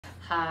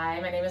Hi,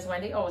 my name is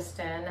Wendy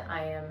Ostin.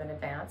 I am an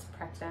advanced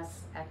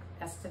practice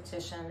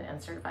esthetician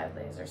and certified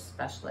laser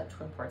specialist at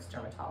Twin Ports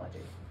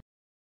Dermatology.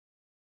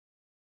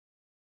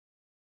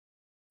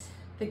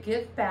 The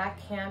Give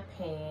Back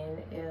campaign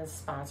is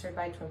sponsored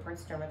by Twin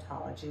Ports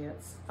Dermatology.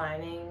 It's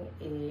finding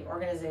an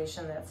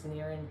organization that's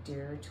near and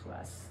dear to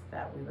us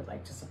that we would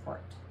like to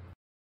support.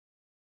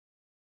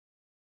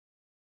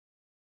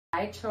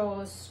 I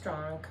chose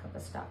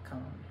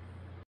strongcompass.com.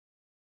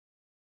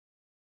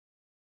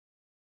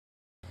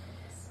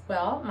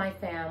 Well, my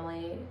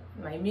family,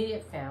 my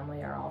immediate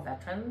family are all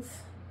veterans,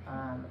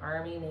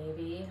 Army,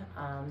 Navy.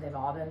 They've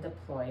all been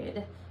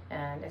deployed,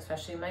 and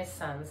especially my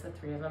sons, the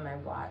three of them, I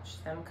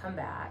watched them come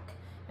back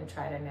and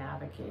try to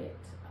navigate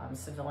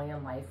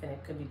civilian life, and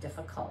it could be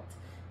difficult.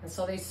 And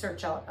so they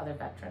search out other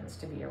veterans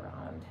to be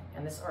around.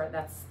 And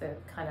that's the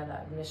kind of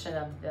the mission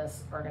of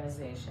this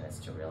organization, is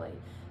to really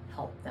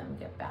help them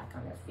get back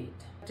on their feet.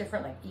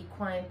 Different like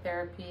equine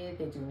therapy,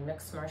 they do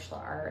mixed martial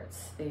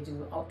arts, they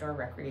do outdoor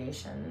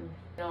recreation.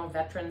 You know,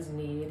 veterans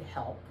need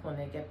help when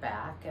they get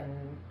back,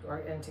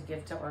 and to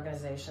give to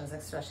organizations,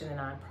 especially the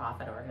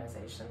nonprofit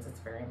organizations. It's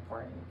very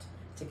important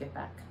to give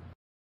back.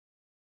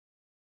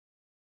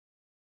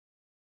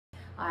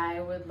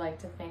 I would like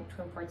to thank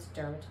Twin Ports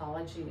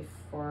Dermatology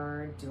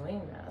for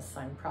doing this.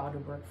 I'm proud to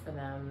work for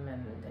them,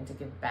 and to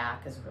give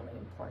back is really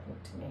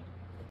important to me.